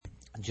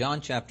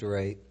John chapter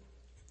 8.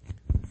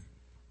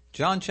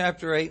 John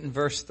chapter 8 and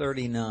verse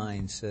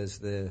 39 says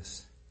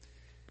this.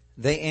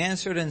 They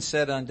answered and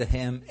said unto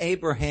him,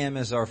 Abraham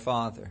is our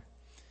father.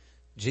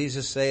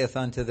 Jesus saith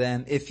unto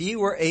them, If ye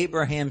were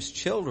Abraham's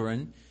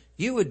children,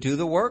 you would do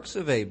the works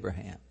of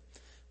Abraham.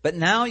 But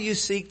now you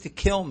seek to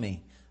kill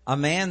me, a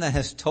man that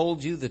has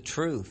told you the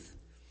truth,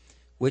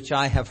 which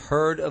I have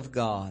heard of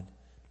God.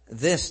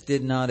 This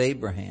did not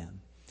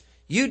Abraham.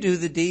 You do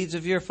the deeds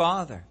of your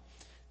father.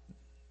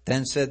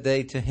 Then said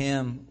they to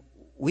him,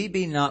 We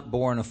be not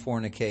born of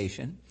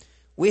fornication.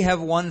 We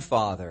have one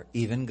Father,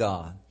 even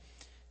God.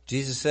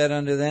 Jesus said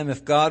unto them,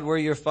 If God were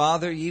your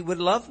Father, ye would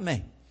love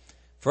me.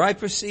 For I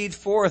proceed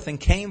forth and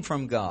came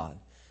from God.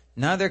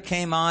 Neither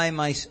came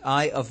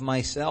I of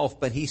myself,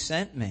 but he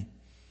sent me.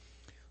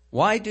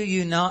 Why do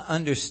you not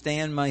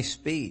understand my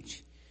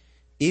speech?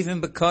 Even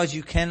because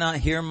you cannot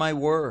hear my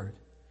word.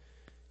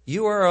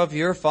 You are of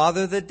your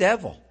father the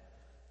devil,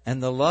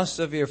 and the lusts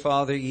of your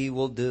father ye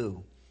will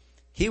do.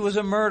 He was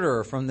a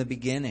murderer from the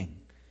beginning,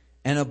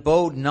 and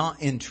abode not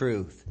in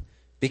truth,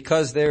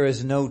 because there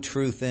is no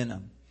truth in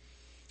him.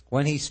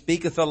 When he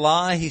speaketh a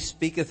lie, he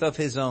speaketh of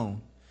his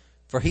own,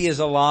 for he is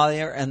a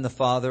liar and the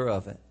father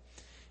of it.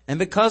 And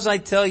because I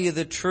tell you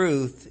the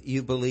truth,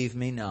 you believe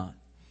me not.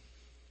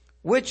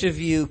 Which of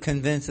you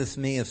convinceth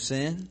me of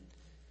sin?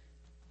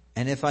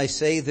 And if I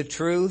say the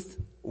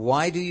truth,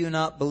 why do you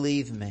not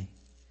believe me?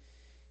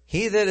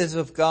 He that is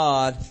of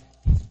God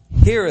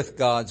heareth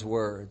God's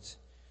words.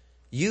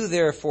 You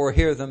therefore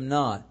hear them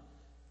not,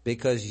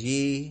 because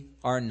ye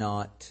are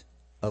not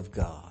of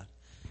God.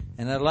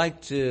 And I'd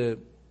like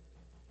to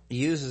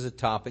use as a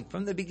topic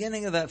from the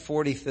beginning of that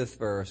 45th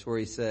verse where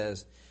he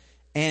says,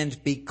 And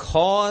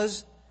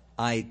because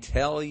I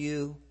tell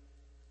you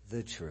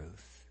the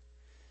truth.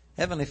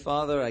 Heavenly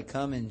Father, I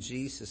come in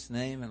Jesus'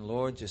 name, and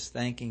Lord, just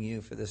thanking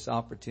you for this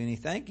opportunity.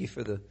 Thank you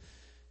for the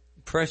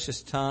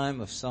precious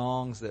time of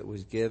songs that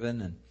was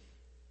given. And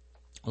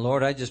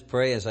Lord, I just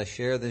pray as I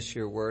share this,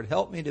 your word,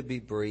 help me to be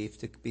brief,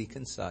 to be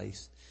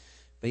concise,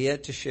 but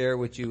yet to share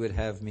what you would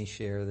have me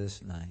share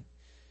this night.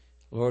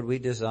 Lord, we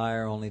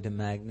desire only to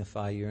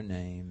magnify your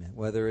name,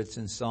 whether it's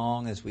in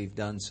song as we've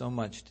done so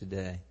much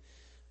today,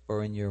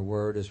 or in your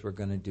word as we're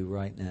going to do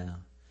right now,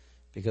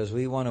 because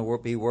we want to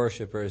be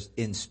worshipers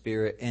in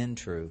spirit and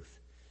truth,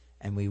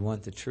 and we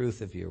want the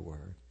truth of your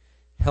word.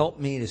 Help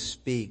me to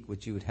speak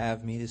what you would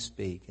have me to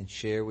speak and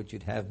share what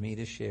you'd have me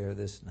to share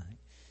this night.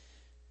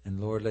 And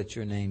Lord, let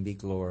your name be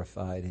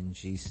glorified. In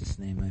Jesus'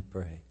 name I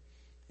pray.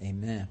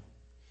 Amen.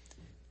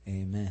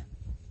 Amen.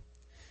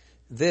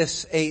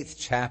 This 8th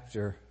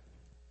chapter,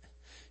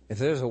 if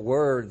there's a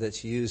word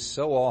that's used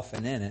so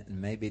often in it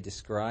and maybe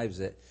describes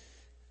it,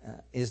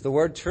 is the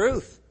word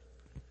truth.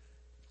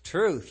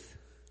 Truth.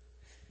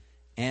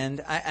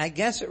 And I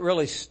guess it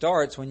really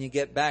starts when you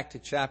get back to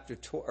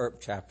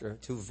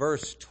to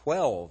verse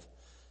 12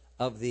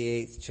 of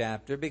the 8th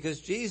chapter,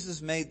 because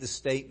Jesus made the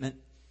statement,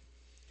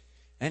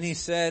 and he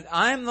said,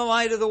 I am the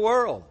light of the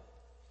world.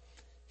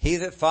 He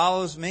that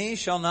follows me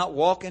shall not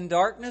walk in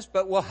darkness,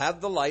 but will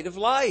have the light of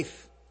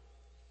life.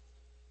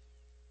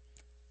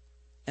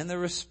 And the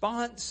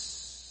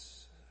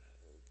response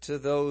to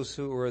those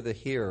who were the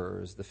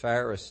hearers, the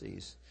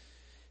Pharisees,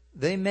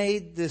 they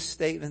made this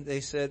statement.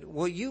 They said,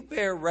 well, you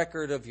bear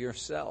record of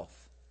yourself.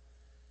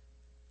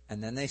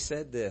 And then they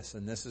said this,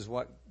 and this is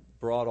what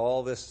brought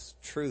all this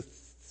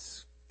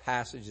truth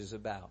passages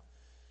about.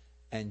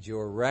 And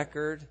your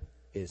record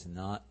is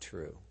not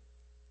true.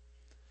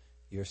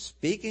 You're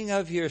speaking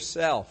of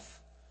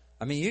yourself.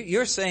 I mean,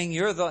 you're saying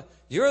you're the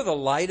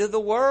light of the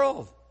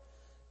world.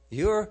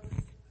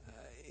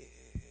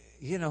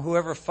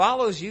 Whoever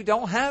follows you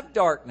don't have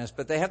darkness,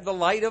 but they have the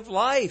light of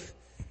life.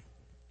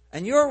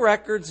 And your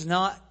record's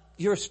not,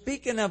 you're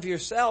speaking of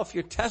yourself,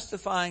 you're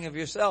testifying of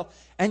yourself,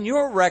 and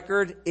your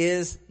record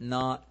is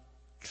not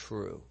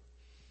true.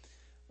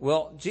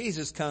 Well,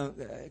 Jesus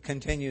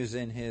continues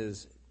in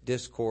his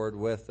discord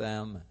with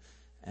them,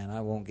 and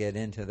I won't get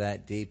into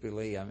that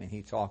deeply. I mean,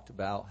 he talked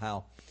about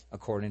how,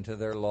 according to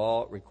their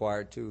law, it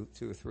required two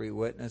or three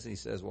witnesses. He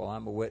says, well,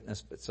 I'm a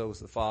witness, but so is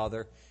the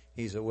Father.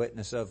 He's a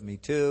witness of me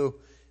too.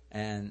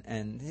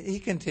 And he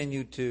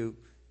continued to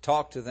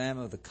talk to them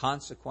of the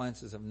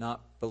consequences of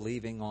not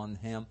believing on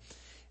him.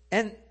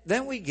 And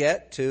then we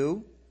get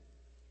to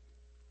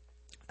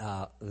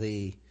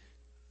the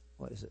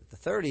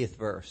 30th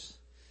verse.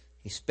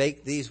 He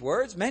spake these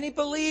words, many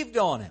believed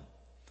on him.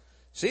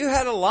 So you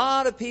had a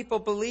lot of people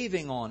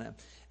believing on him.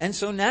 And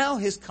so now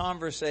his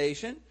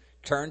conversation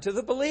turned to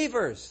the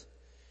believers.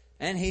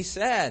 And he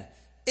said,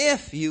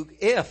 if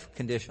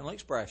conditional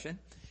expression,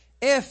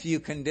 if you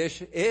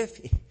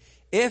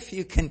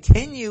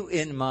continue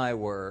in my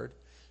word,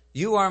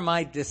 you are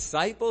my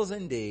disciples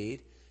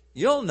indeed.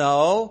 You'll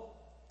know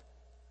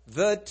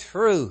the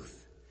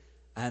truth,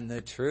 and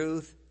the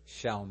truth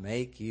shall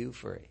make you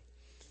free.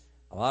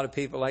 A lot of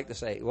people like to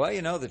say, well,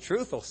 the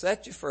truth will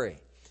set you free.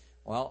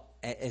 Well,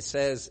 it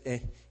says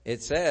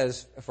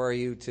for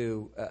you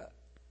to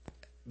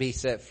be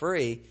set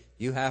free,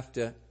 you have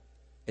to,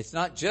 it's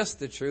not just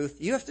the truth,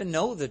 you have to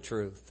know the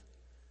truth.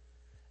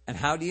 And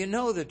how do you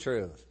know the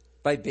truth?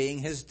 By being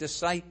his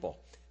disciple.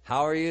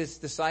 How are you his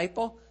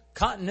disciple?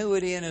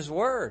 Continuity in his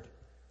word.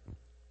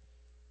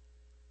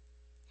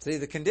 See,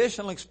 the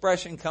conditional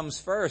expression comes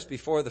first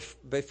before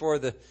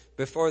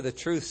the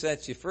truth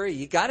sets you free.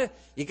 You gotta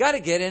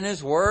get in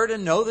his word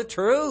and know the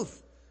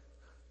truth.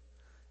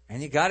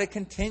 And you gotta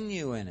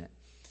continue in it.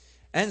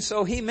 And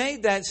so he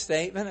made that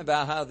statement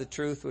about how the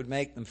truth would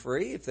make them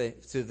free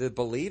to the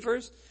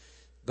believers.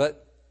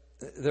 But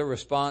the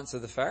response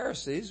of the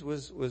Pharisees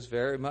was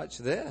very much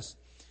this.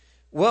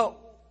 Well,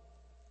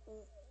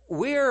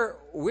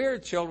 we're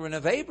children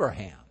of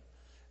Abraham.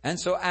 And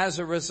so as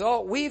a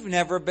result, we've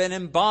never been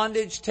in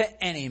bondage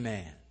to any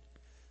man.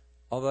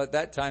 Although at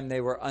that time they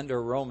were under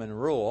Roman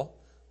rule.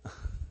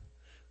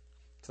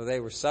 So they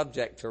were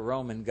subject to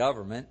Roman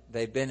government.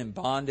 They'd been in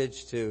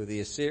bondage to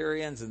the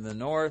Assyrians in the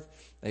north.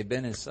 They'd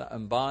been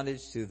in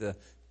bondage to the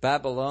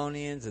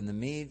Babylonians and the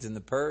Medes and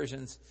the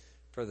Persians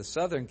for the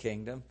southern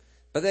kingdom.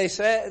 But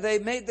they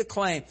made the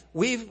claim,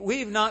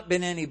 we've not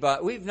been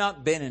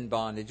in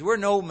bondage. We're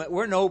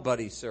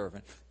nobody's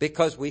servant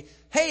because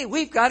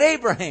we've got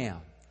Abraham.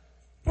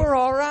 We're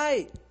all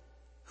right.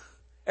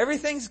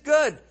 Everything's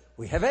good.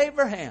 We have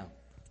Abraham.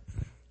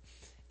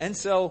 And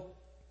so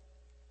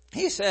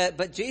he said,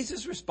 but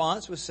Jesus'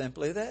 response was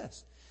simply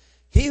this.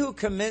 He who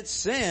commits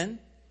sin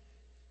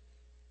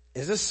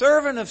is a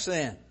servant of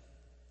sin.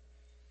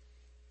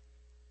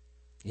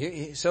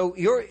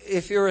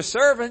 If you're a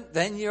servant,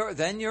 then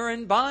you're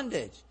in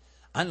bondage.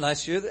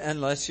 Unless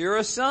you're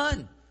a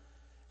son.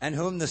 And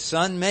whom the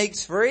Son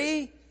makes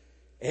free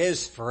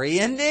is free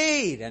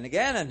indeed. And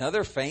again,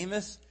 another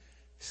famous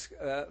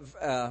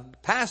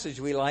passage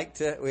we like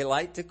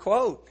to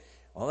quote.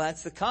 Well,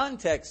 that's the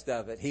context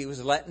of it. He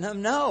was letting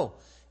them know.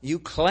 You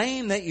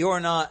claim that you're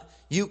not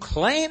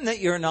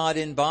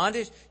in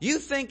bondage. You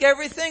think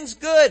everything's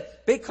good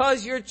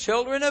because you're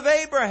children of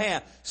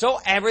Abraham. So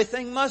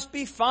everything must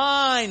be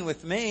fine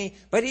with me.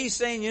 But he's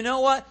saying, you know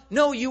what?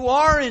 No, you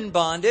are in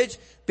bondage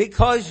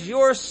because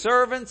you're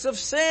servants of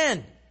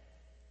sin.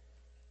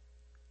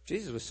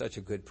 Jesus was such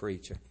a good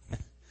preacher.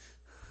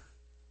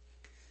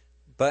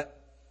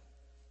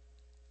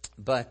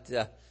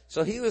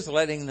 So he was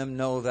letting them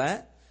know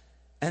that.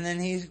 And then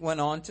he went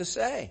on to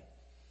say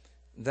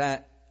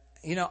that,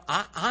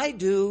 I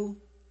do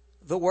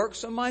the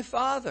works of my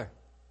Father.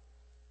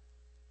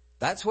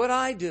 That's what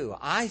I do.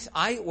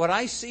 What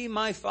I see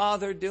my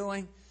Father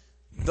doing,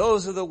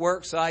 those are the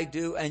works I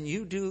do, and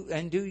you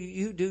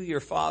do your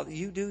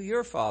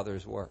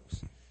Father's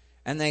works.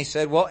 And they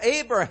said, well,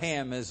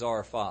 Abraham is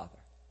our father.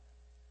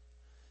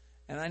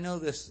 And I know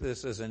this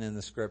isn't in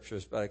the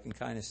scriptures, but I can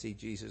kind of see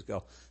Jesus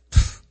go,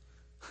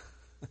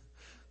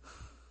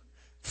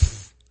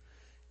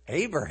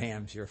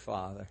 Abraham's your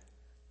father.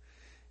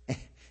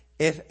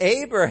 If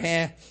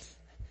Abraham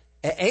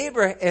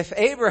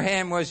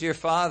was your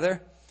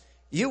father,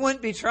 you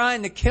wouldn't be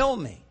trying to kill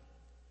me.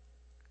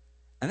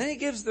 And then he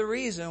gives the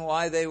reason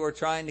why they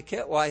wanted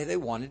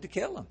to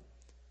kill him.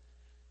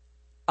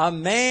 A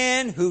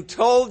man who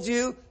told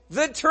you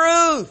the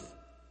truth.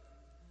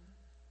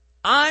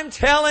 I'm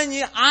telling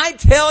you, I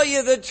tell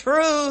you the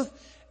truth,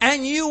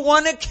 and you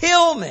want to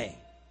kill me.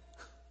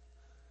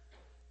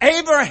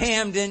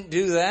 Abraham didn't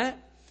do that.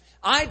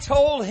 I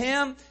told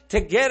him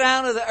to get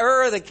out of the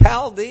Ur of the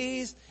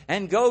Chaldees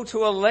and go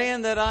to a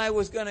land that I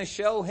was going to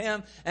show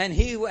him. And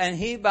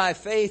he by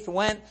faith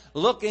went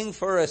looking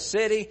for a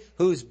city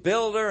whose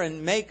builder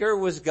and maker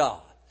was God.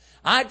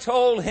 I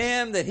told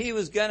him that he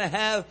was going to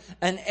have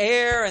an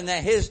heir and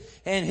that his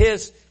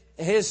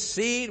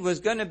seed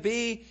was going to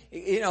be,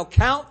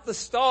 count the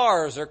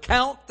stars or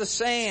count the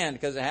sand,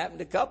 because it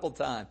happened a couple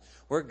times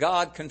where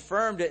God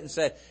confirmed it and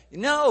said,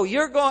 no,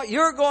 you're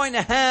going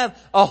to have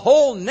a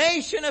whole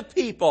nation of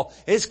people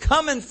is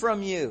coming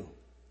from you.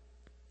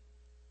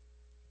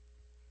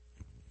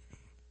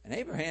 And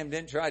Abraham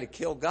didn't try to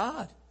kill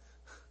God.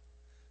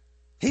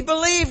 He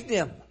believed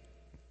him.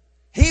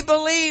 He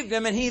believed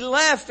him, and he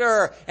left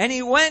Ur and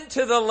he went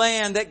to the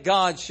land that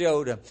God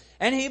showed him.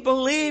 And he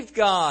believed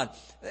God.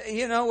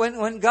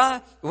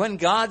 When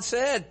God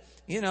said,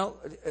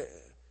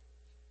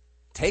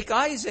 take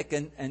Isaac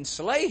and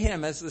slay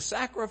him as the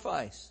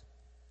sacrifice.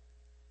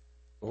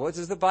 What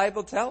does the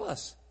Bible tell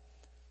us?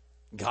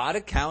 God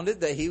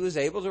accounted that he was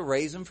able to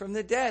raise him from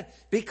the dead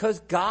because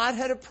God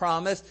had a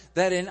promise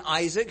that in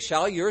Isaac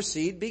shall your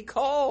seed be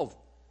called.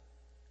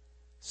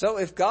 So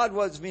if God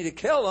wants me to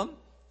kill him,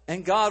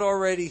 and God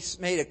already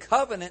made a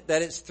covenant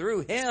that it's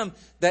through him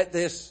that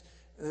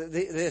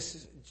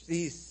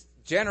these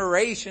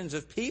generations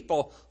of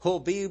people who'll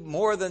be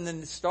more than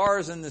the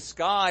stars in the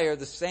sky or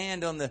the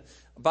sand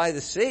by the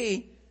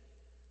sea,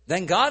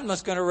 then God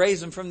must going to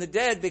raise him from the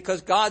dead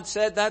because God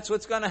said that's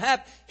what's going to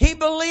happen. He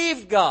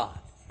believed God.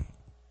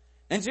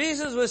 And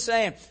Jesus was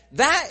saying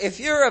that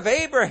if you're of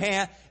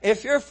Abraham,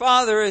 if your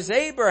father is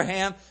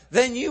Abraham,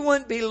 then you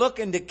wouldn't be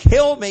looking to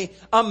kill me,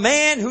 a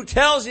man who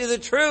tells you the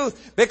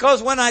truth,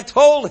 because when I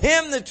told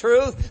him the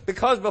truth,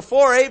 because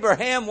before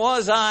Abraham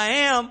was I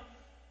am,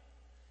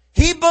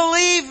 he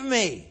believed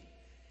me.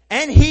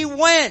 And he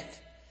went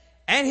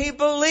And he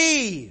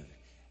believed.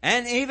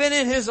 And even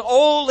in his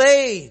old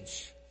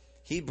age,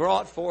 he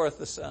brought forth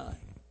a son.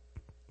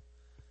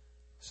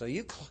 So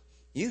you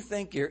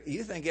think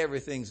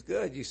everything's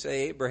good. You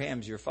say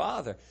Abraham's your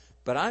father.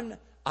 But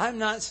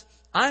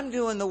I'm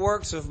doing the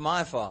works of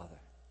my father.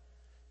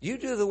 You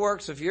do the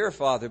works of your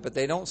father, but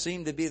they don't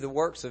seem to be the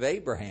works of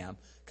Abraham,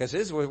 because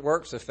his were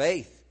works of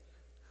faith.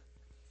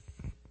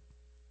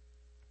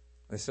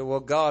 They said,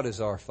 well, God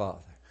is our father.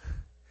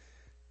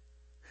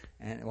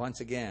 And once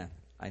again,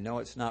 I know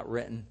it's not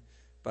written,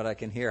 but I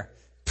can hear,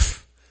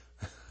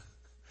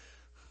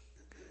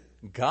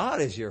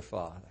 God is your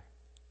father.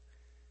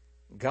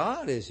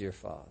 God is your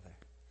father.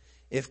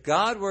 If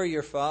God were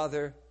your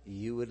father,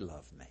 you would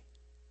love me.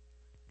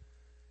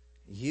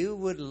 You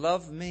would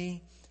love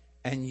me,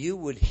 and you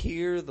would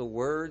hear the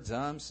words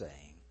I'm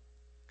saying.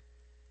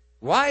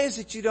 Why is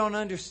it you don't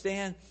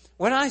understand?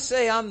 When I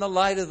say I'm the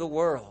light of the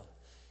world,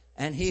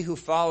 and he who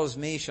follows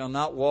me shall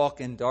not walk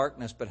in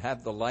darkness, but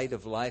have the light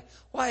of life.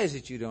 Why is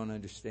it you don't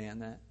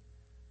understand that?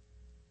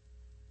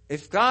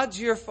 If God's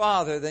your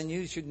father, then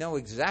you should know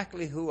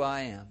exactly who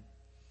I am.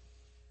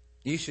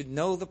 You should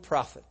know the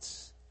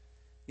prophets.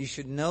 You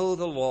should know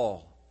the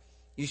law.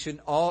 You should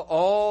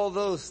all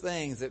those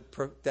things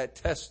that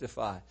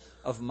testify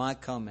of my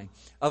coming,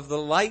 of the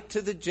light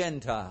to the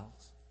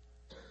Gentiles,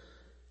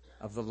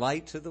 of the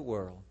light to the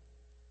world.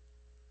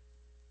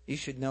 You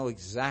should know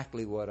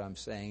exactly what I'm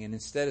saying. And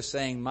instead of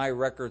saying my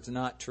record's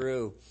not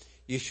true,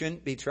 you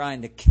shouldn't be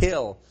trying to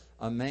kill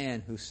a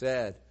man who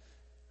said,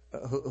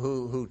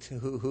 who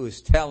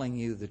is telling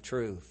you the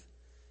truth.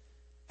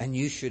 And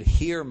you should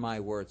hear my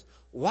words.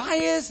 Why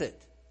is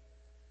it?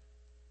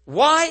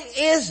 Why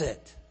is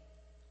it?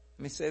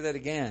 Let me say that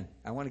again.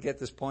 I want to get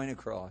this point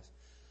across.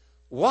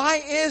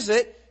 Why is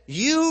it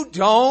you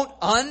don't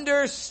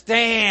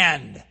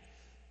understand? Let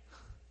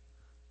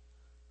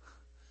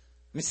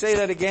me say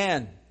that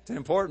again. It's an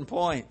important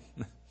point.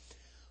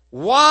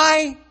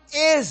 Why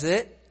is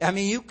it,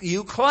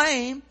 you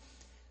claim,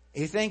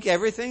 you think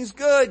everything's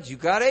good. You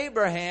got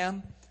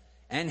Abraham.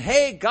 And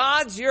hey,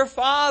 God's your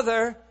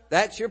father.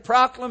 That's your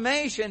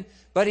proclamation.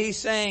 But he's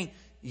saying,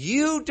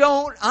 you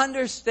don't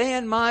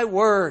understand my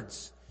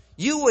words.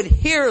 You would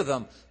hear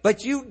them,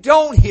 but you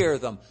don't hear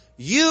them.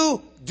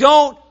 You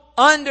don't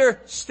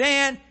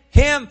understand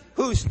him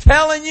who's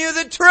telling you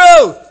the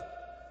truth.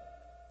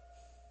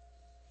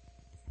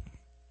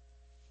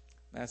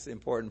 That's the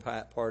important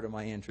part of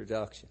my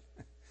introduction.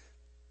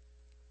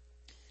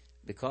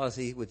 Because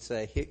he would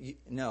say,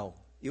 no,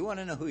 you want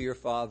to know who your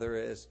father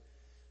is?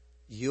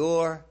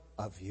 You're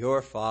of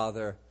your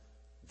father,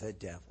 the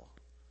devil.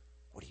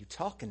 What are you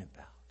talking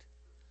about?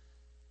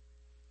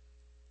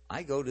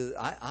 I go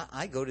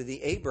to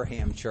the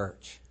Abraham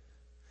church,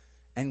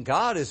 and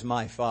God is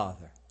my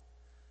father.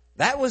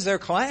 That was their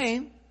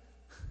claim.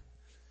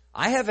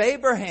 I have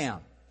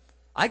Abraham.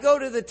 I go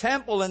to the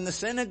temple and the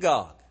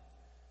synagogue.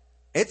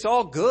 It's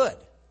all good.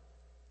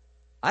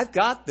 I've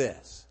got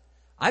this.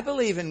 I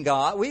believe in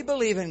God. We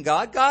believe in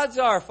God. God's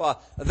our father.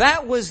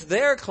 That was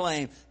their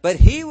claim. But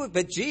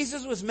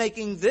Jesus was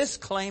making this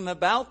claim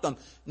about them.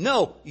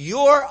 No,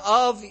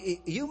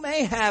 you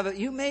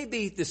may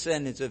be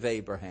descendants of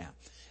Abraham.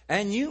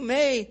 And you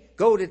may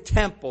go to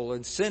temple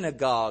and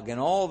synagogue and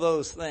all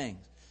those things.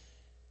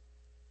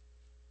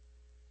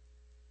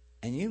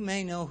 And you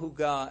may know who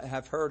God,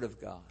 have heard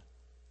of God.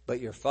 But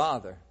your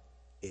father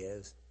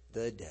is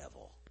the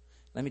devil.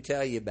 Let me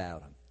tell you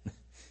about him.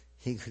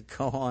 He could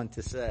go on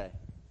to say,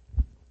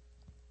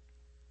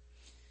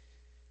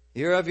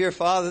 you're of your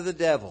father the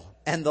devil,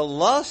 and the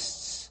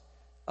lusts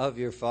of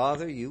your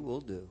father you will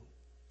do.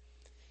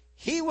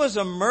 He was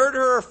a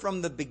murderer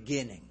from the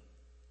beginning.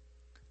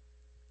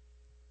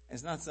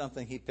 It's not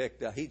something he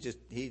picked up. He just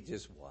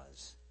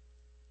was.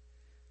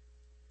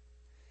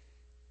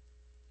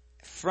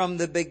 From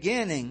the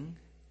beginning,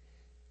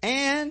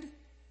 and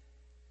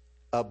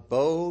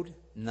abode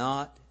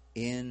not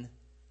in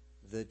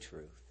the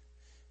truth.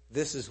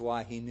 This is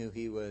why he knew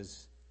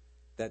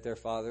that their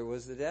father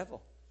was the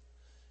devil.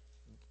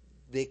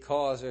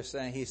 Because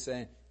he's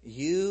saying,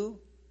 you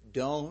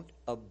don't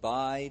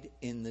abide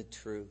in the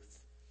truth.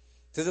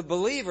 To the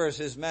believers,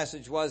 his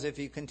message was, if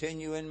you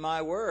continue in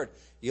my word,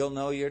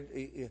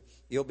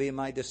 you'll be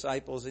my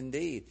disciples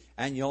indeed.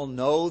 And you'll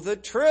know the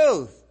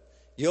truth.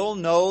 You'll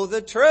know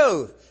the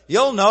truth.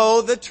 You'll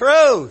know the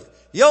truth.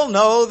 You'll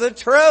know the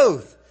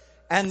truth.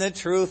 And the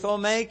truth will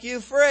make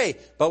you free.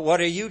 But what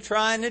are you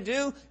trying to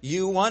do?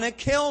 You want to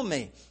kill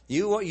me.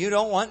 You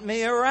don't want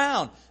me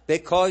around.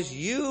 Because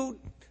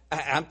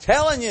I'm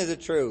telling you the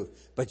truth.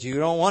 But you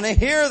don't want to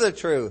hear the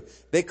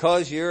truth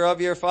because you're of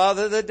your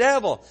father the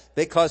devil,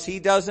 because he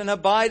doesn't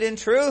abide in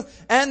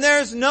truth and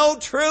there's no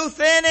truth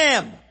in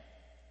him.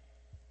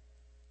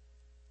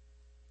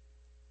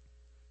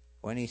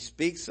 When he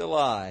speaks a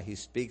lie, he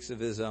speaks of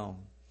his own.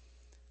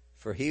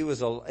 For he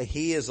is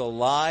a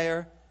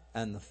liar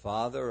and the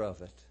father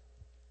of it.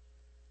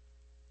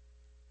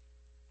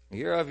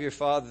 You're of your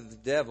father the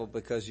devil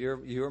because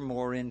you're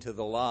more into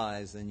the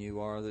lies than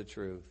you are the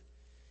truth.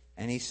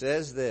 And he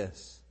says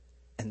this.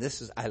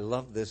 And I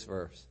love this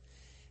verse.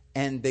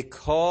 and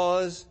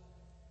because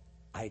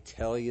I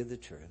tell you the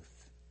truth.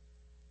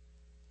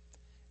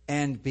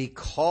 And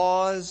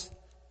because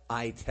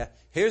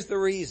here's the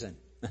reason.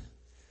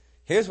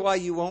 Here's why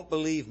you won't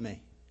believe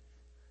me.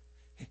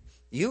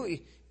 You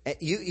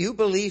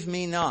believe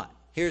me not.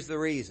 Here's the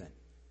reason.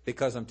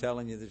 Because I'm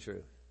telling you the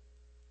truth.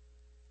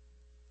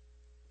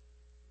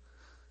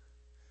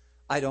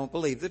 I don't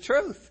believe the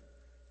truth.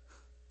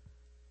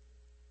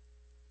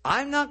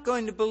 I'm not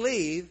going to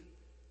believe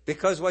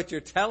because what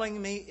you're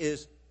telling me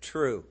is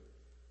true.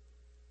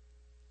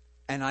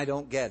 And I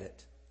don't get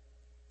it.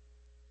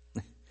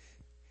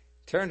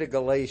 Turn to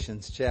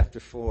Galatians chapter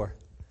 4.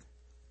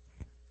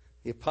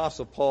 The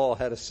Apostle Paul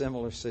had a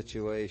similar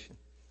situation.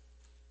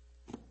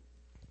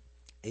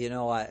 You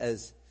know,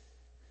 as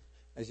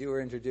you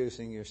were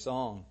introducing your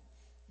song,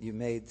 you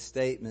made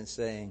statements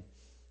saying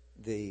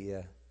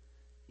you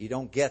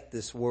don't get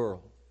this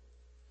world.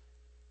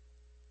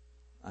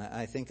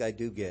 I think I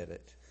do get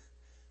it.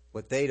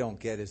 What they don't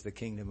get is the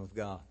kingdom of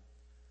God.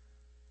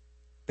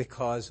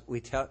 Because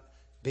we tell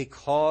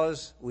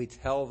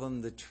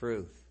them the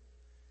truth.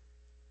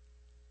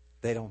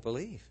 They don't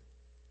believe.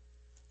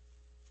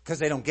 Because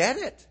they don't get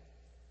it.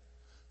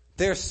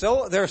 They're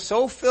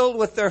so filled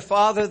with their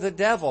father, the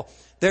devil.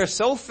 They're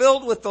so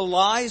filled with the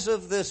lies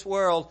of this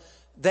world,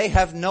 they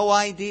have no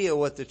idea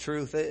what the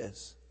truth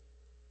is.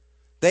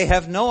 They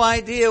have no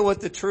idea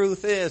what the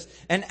truth is.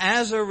 And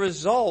as a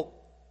result,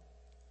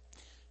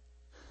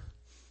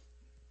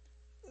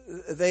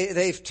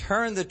 they've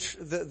turned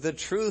the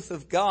truth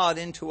of God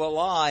into a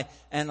lie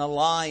and a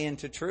lie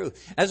into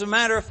truth. As a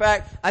matter of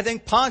fact, I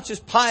think Pontius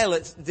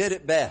Pilate did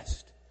it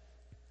best.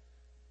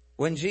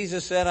 When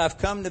Jesus said, I've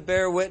come to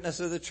bear witness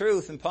of the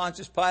truth, and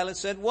Pontius Pilate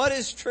said, what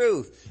is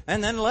truth?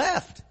 And then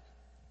left.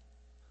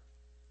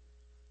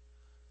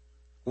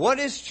 What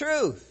is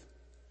truth?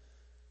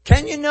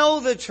 Can you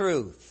know the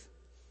truth?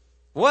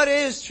 What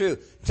is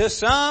truth? To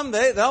some,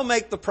 they'll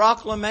make the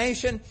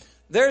proclamation,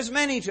 there's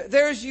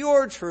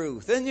your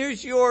truth, and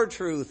there's your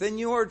truth, and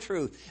your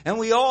truth. And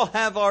we all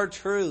have our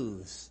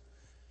truths.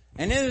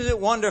 And isn't it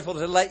wonderful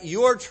to let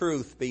your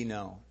truth be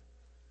known?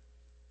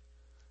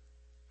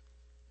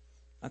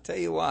 I'll tell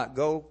you what,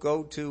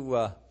 go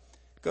to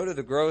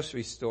the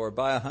grocery store,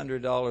 buy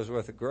 $100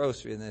 worth of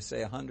grocery, and they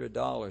say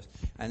 $100,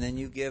 and then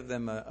you give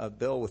them a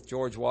bill with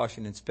George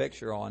Washington's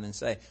picture on and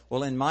say,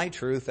 well, in my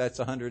truth, that's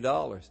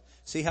 $100.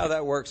 See how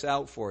that works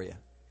out for you?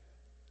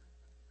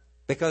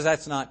 Because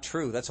that's not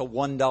true. That's a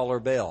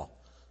 $1 bill.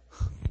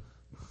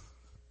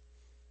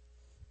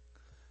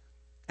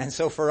 And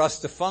so for us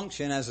to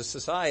function as a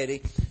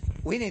society,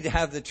 we need to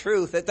have the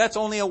truth that that's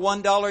only a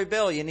 $1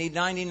 bill. You need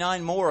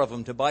 99 more of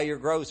them to buy your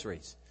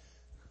groceries.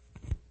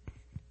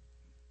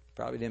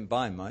 Probably didn't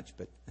buy much,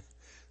 but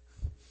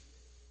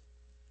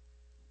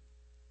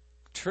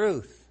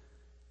truth.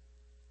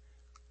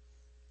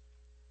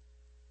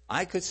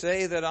 I could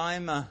say that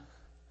I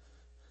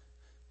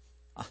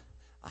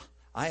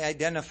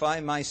identify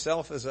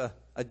myself as a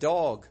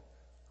dog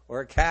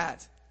or a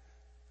cat.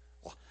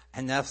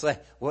 And they'll say,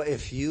 well,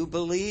 if you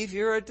believe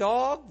you're a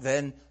dog,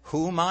 then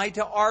who am I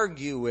to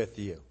argue with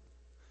you?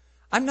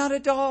 I'm not a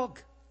dog.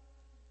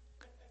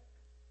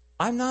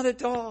 I'm not a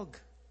dog.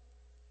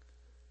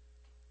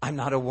 I'm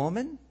not a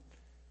woman.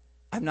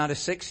 I'm not a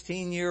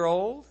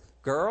 16-year-old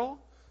girl.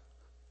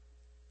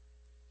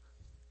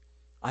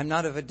 I'm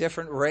not of a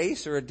different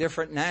race or a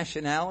different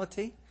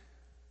nationality.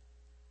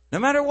 No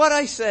matter what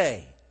I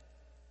say,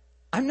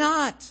 I'm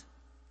not.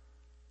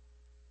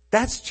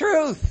 That's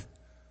truth.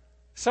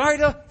 Sorry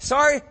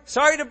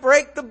to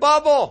break the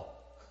bubble.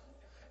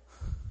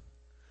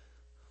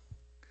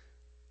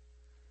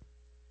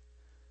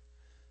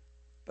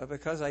 But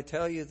because I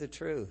tell you the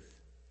truth,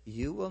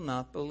 you will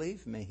not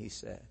believe me, he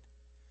said.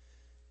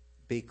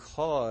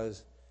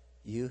 Because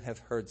you have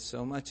heard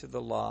so much of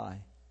the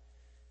lie,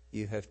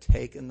 you have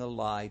taken the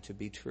lie to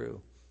be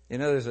true. You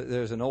know,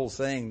 there's an old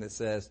saying that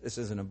says, this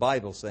isn't a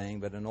Bible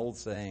saying, but an old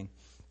saying,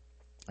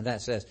 and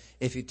that says,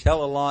 if you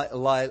tell a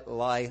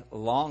lie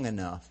long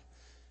enough,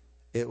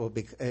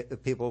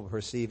 people will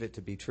perceive it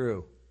to be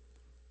true.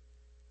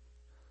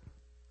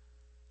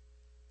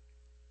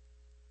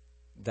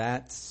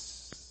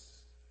 That's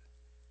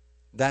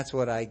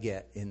what I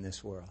get in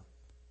this world.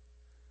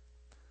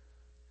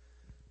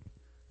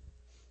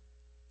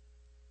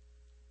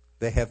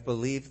 They have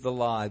believed the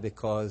lie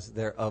because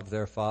they're of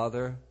their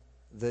father,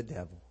 the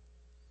devil.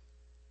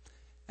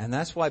 And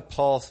that's why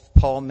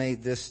Paul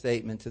made this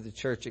statement to the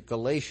church at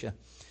Galatia,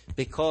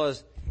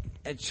 because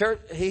at church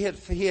he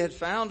had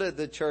founded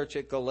the church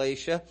at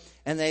Galatia,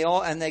 and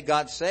they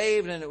got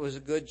saved, and it was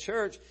a good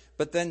church.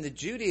 But then the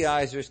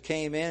Judaizers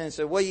came in and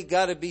said, "Well, you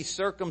got to be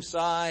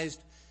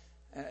circumcised,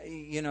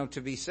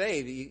 to be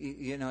saved.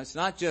 It's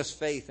not just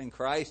faith in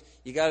Christ.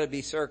 You got to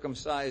be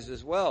circumcised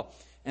as well."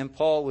 And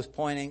Paul was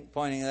pointing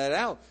that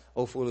out.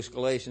 "O foolish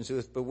Galatians, who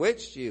hath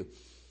bewitched you,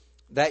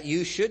 that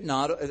you should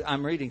not,"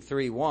 I'm reading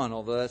 3:1,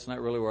 although that's not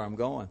really where I'm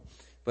going.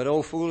 "But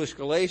O foolish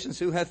Galatians,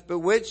 who hath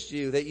bewitched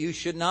you, that you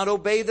should not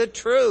obey the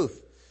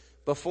truth,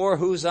 before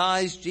whose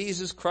eyes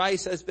Jesus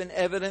Christ has been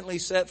evidently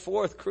set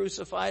forth,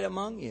 crucified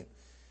among you.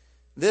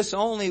 This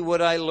only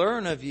would I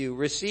learn of you.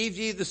 Received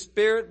ye the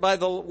Spirit by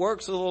the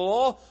works of the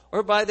law,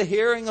 or by the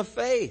hearing of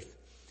faith?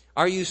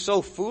 Are you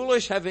so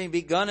foolish, having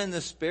begun in the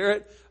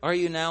Spirit? Are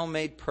you now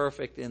made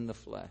perfect in the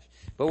flesh?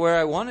 But where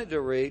I wanted to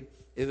read,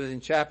 it was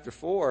in chapter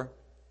 4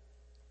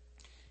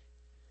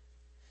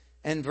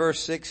 and verse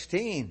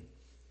 16.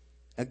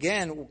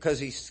 Again, because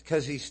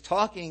he's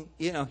talking,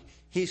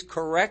 he's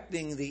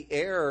correcting the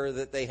error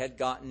that they had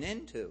gotten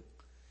into.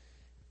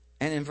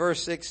 And in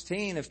verse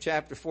 16 of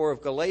chapter 4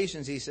 of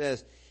Galatians, he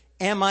says,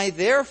 am I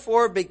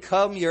therefore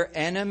become your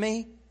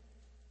enemy?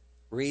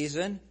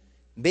 Reason,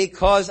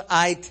 because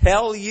I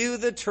tell you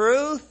the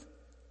truth?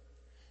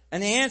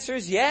 And the answer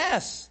is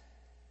yes.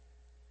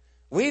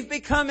 We've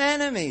become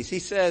enemies. He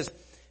says,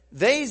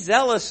 they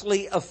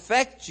zealously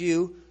affect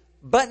you,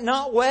 but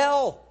not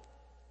well.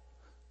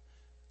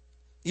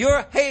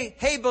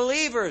 Hey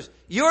believers,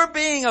 you're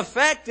being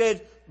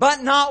affected,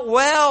 but not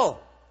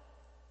well.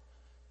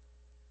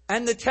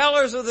 And the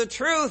tellers of the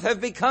truth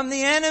have become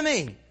the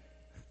enemy.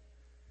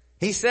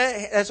 He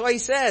said, that's why he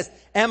says,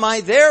 am I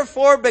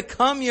therefore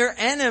become your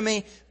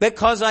enemy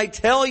because I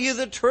tell you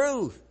the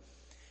truth?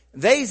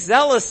 They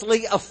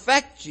zealously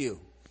affect you.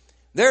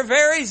 They're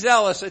very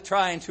zealous at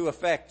trying to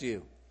affect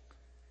you.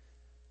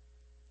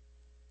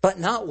 But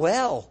not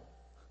well.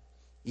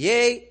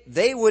 Yea,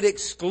 they would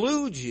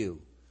exclude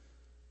you,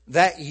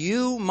 that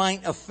you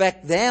might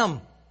affect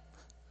them.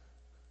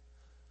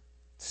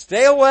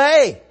 Stay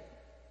away.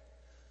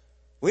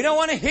 We don't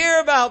want to hear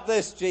about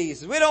this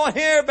Jesus. We don't want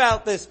to hear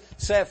about this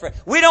set free.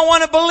 We don't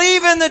want to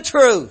believe in the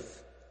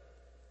truth.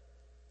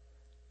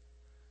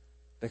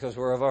 Because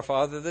we're of our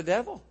father the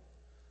devil,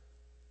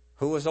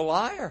 who was a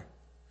liar.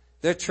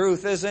 The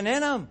truth isn't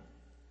in him.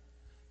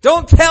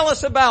 Don't tell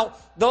us about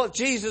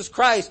Jesus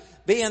Christ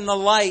being the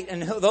light,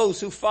 and those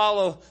who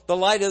follow the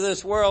light of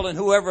this world, and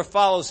whoever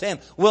follows him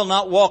will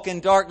not walk in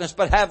darkness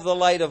but have the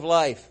light of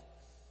life.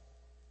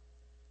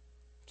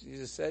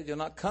 Jesus said, you'll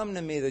not come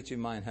to me that you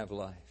might have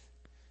life.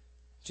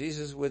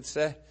 Jesus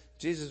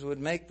would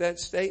make that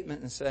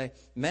statement and say,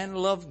 men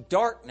love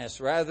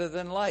darkness rather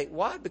than light.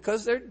 Why?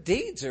 Because their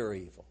deeds are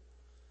evil.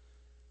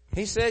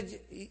 He said,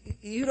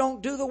 you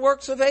don't do the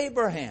works of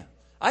Abraham.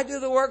 I do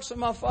the works of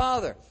my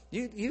father.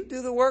 You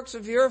do the works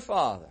of your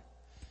father.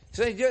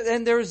 So,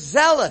 and they're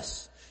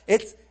zealous.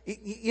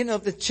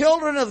 The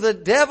children of the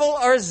devil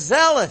are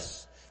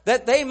zealous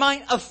that they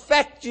might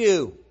affect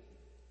you.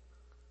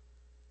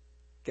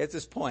 Get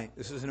this point.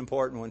 This is an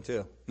important one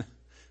too.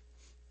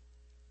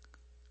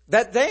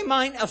 That they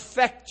might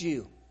affect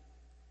you.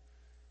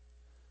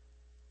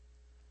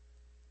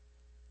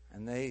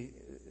 And they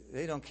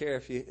don't care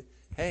if you,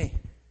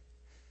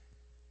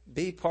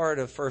 be part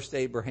of First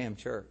Abraham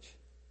Church.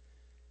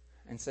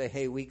 And say,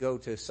 hey, we go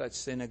to such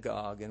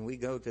synagogue, and we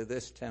go to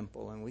this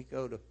temple, and we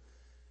go to,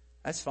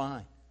 that's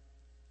fine.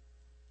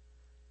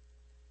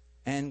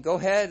 And go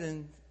ahead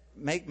and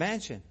make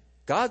mention.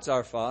 God's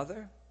our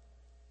Father.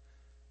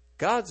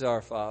 God's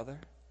our Father.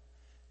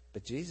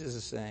 But Jesus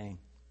is saying,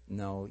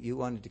 no, you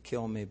wanted to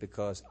kill me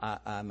because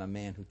I'm a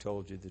man who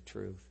told you the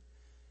truth.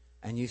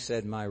 And you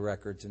said my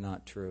records are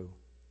not true.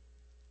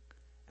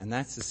 And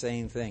that's the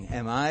same thing.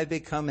 Am I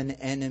become an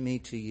enemy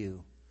to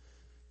you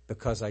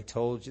because I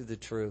told you the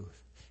truth?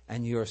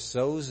 And you're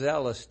so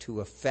zealous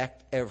to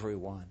affect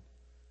everyone.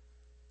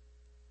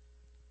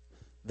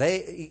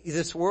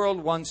 This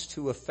world wants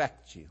to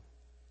affect you,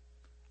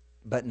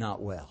 but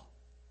not well.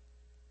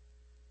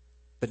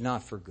 But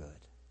not for good.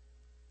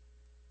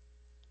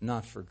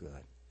 Not for good.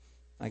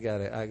 I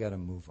gotta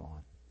move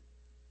on.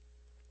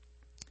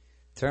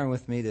 Turn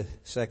with me to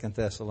 2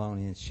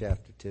 Thessalonians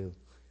chapter 2.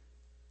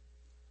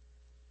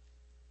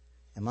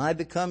 Am I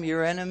become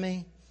your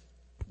enemy?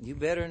 You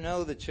better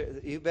know the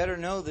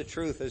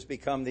truth has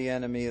become the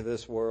enemy of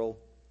this world.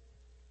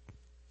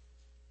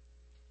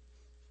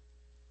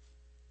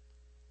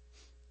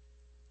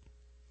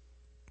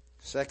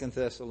 Second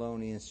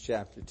Thessalonians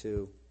chapter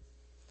 2.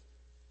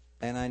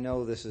 And I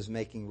know this is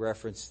making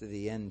reference to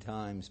the end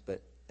times,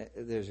 but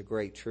there's a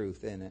great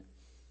truth in it.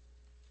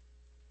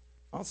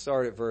 I'll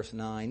start at verse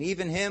 9.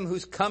 Even him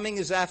whose coming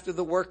is after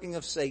the working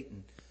of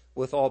Satan,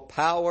 with all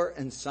power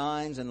and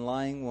signs and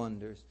lying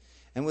wonders,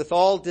 and with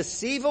all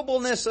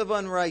deceivableness of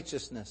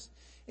unrighteousness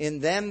in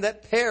them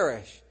that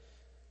perish.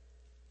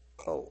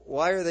 Oh,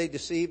 why are they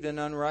deceived and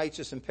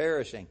unrighteous and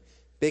perishing?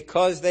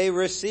 Because they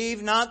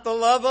receive not the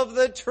love of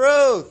the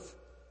truth,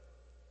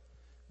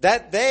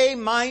 that they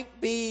might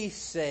be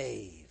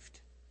saved.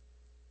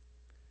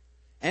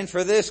 And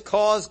for this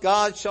cause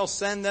God shall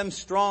send them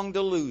strong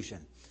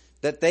delusion,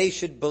 that they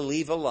should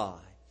believe a lie,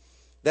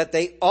 that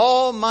they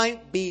all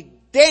might be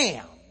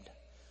damned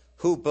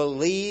who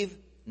believe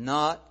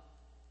not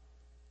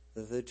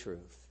the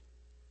truth.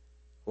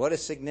 What a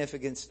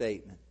significant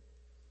statement.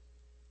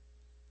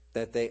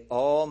 That they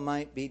all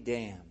might be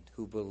damned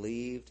who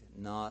believed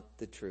not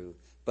the truth,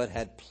 but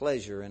had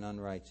pleasure in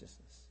unrighteousness.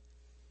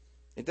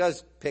 It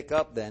does pick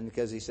up then,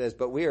 because he says,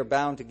 but we are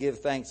bound to give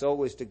thanks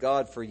always to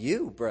God for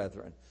you,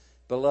 brethren,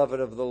 beloved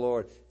of the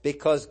Lord,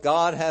 because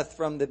God hath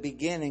from the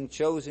beginning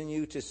chosen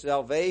you to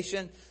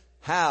salvation.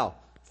 How?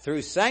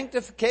 Through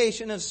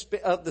sanctification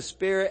of the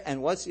Spirit,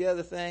 and what's the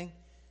other thing?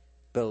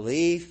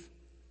 Belief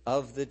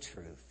of the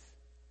truth.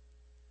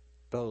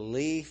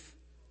 Belief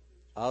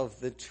of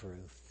the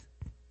truth.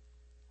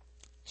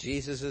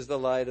 Jesus is the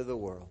light of the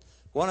world.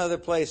 One other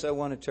place I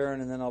want to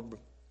turn, and then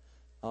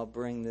I'll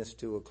bring this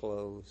to a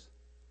close.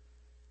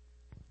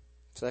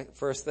 1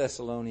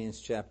 Thessalonians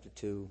chapter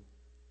 2.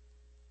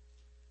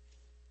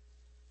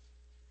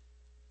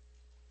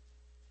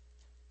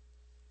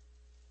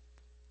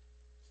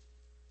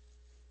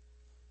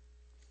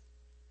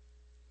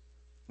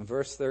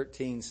 Verse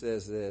 13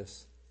 says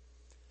this: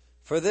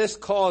 For this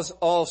cause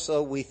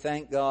also we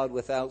thank God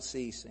without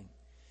ceasing,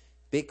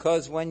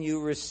 because when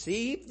you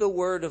received the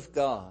word of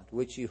God,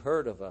 which you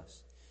heard of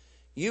us,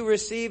 you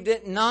received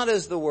it not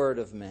as the word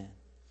of men,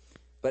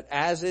 but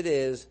as it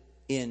is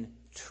in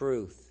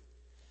truth.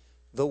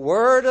 The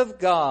word of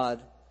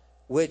God,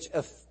 which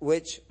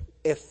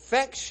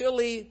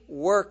effectually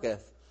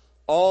worketh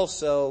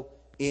also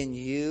in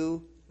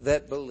you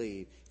that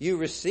believe. You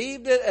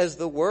received it as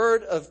the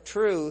word of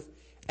truth,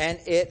 and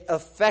it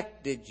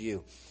affected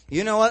you.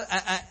 You know what?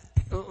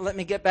 Let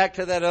me get back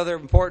to that other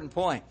important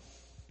point.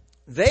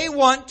 They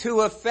want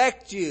to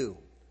affect you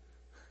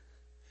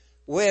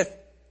with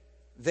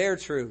their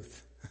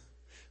truth,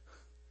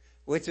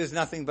 which is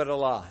nothing but a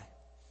lie,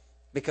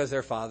 because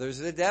their father's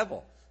the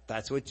devil.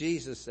 That's what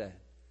Jesus said.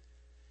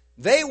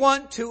 They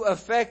want to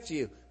affect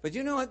you. But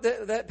you know what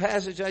that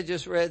passage I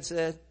just read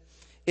said?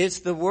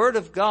 It's the word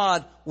of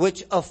God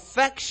which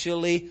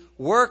effectually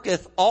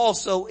worketh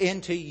also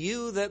into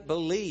you that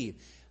believe.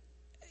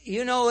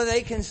 You know,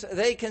 they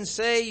can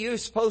say you're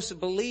supposed to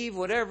believe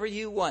whatever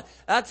you want.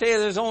 I'll tell you,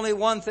 there's only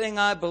one thing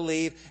I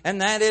believe,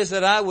 and that is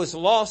that I was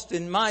lost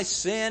in my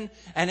sin,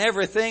 and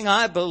everything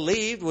I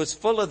believed was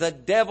full of the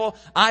devil.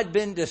 I'd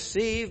been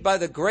deceived by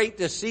the great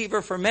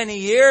deceiver for many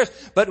years,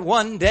 but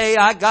one day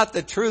I got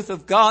the truth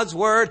of God's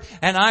word,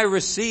 and I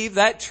received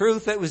that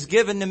truth that was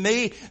given to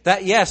me,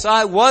 that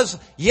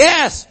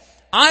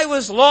I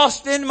was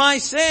lost in my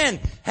sin.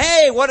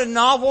 Hey, what a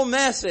novel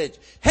message.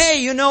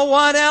 Hey, you know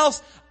what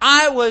else?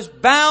 I was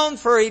bound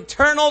for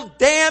eternal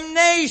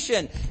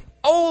damnation.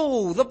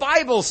 Oh, the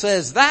Bible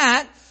says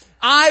that.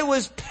 I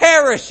was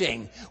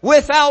perishing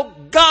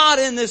without God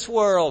in this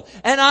world,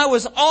 and I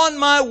was on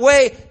my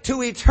way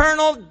to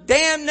eternal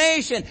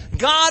damnation.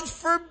 God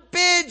forbid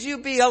you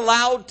be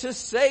allowed to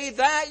say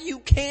that. You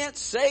can't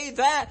say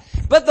that.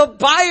 But the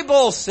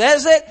Bible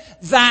says it.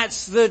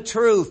 That's the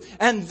truth.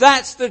 And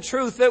that's the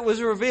truth that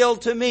was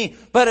revealed to me.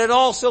 But it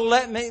also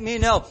let me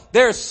know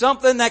there's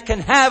something that can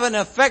have an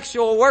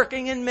effectual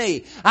working in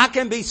me. I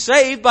can be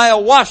saved by a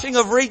washing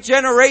of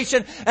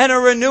regeneration and a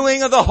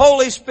renewing of the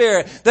Holy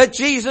Spirit. That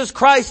Jesus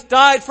Christ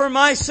died for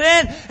my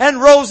sin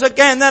and rose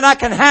again. Then I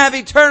can have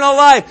eternal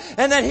life.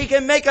 And that He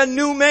can make a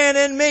new man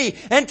in me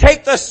and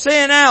take the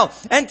sin out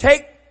and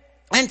take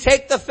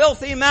the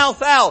filthy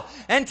mouth out,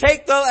 and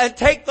take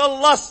the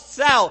lusts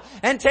out,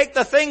 and take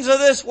the things of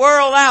this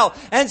world out.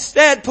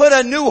 Instead, put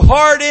a new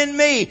heart in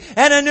me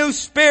and a new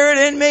spirit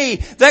in me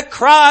that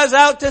cries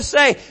out to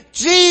say,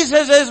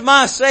 Jesus is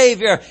my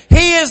Savior.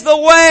 He is the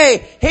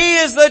way. He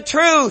is the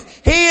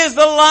truth. He is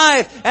the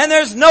life. And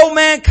there's no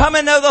man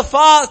coming to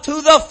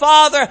the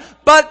Father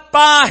but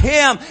by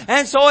Him.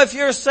 And so if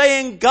you're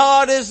saying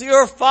God is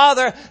your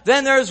Father,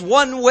 then there's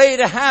one way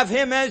to have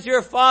Him as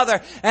your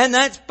Father, and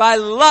that's by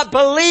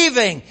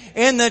believing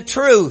in the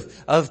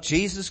truth of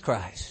Jesus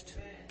Christ.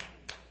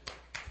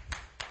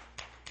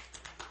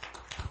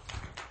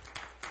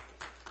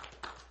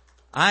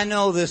 I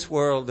know this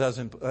world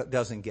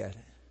doesn't get it.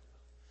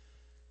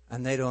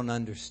 And they don't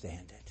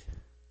understand it.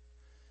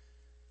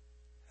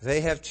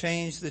 They have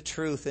changed the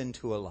truth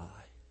into a lie.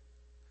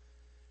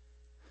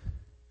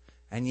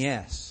 And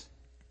yes,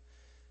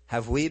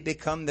 have we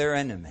become their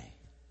enemy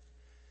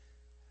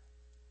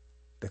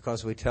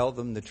because we tell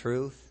them the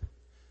truth?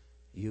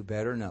 You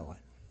better know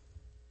it.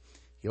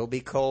 You'll be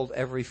called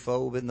every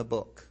phobe in the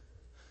book.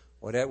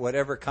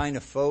 Whatever kind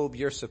of phobe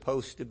you're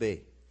supposed to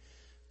be.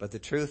 But the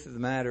truth of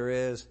the matter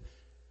is,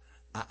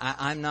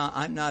 I'm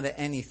not an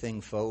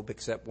anything phobe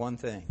except one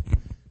thing.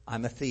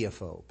 I'm a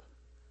theophobe.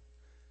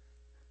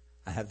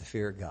 I have the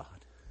fear of God,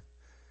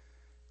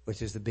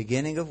 which is the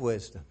beginning of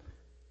wisdom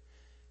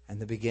and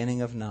the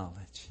beginning of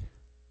knowledge.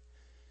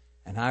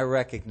 And I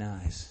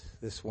recognize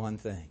this one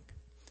thing,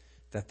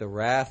 that the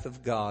wrath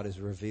of God is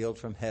revealed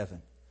from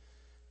heaven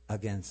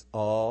against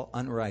all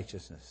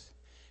unrighteousness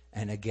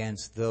and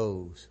against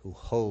those who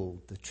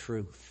hold the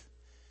truth.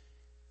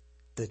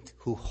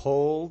 Who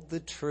hold the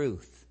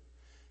truth.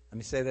 Let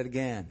me say that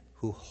again.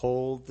 Who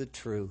hold the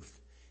truth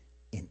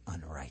in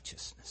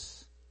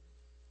unrighteousness.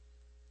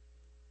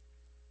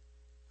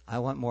 I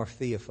want more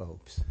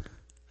theophobes.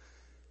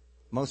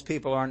 Most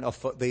people aren't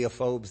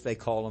theophobes they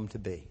call them to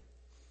be.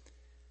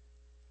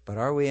 But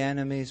are we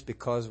enemies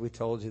because we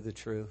told you the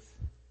truth?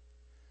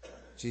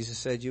 Jesus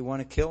said, you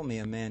want to kill me,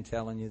 a man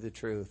telling you the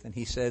truth. And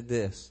He said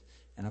this,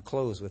 and I'll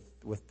close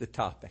with the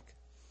topic.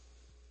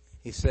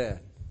 He said,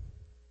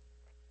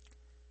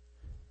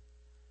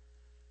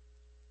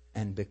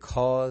 And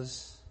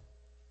because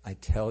I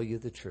tell you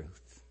the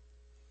truth.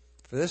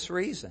 For this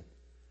reason,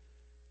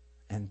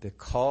 and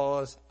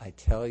because I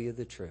tell you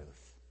the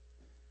truth,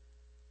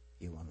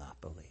 you will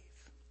not believe.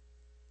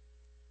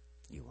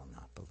 You will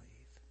not believe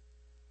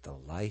the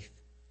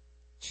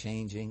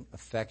life-changing,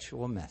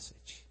 effectual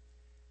message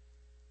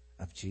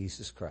of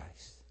Jesus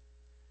Christ.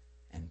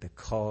 And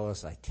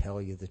because I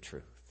tell you the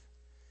truth,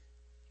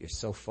 you're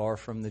so far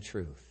from the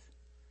truth,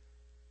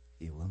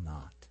 you will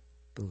not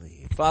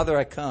believe. Father,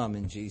 I come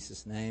in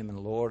Jesus' name, and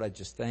Lord, I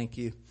just thank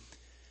you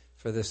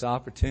for this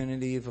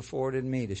opportunity you've afforded me to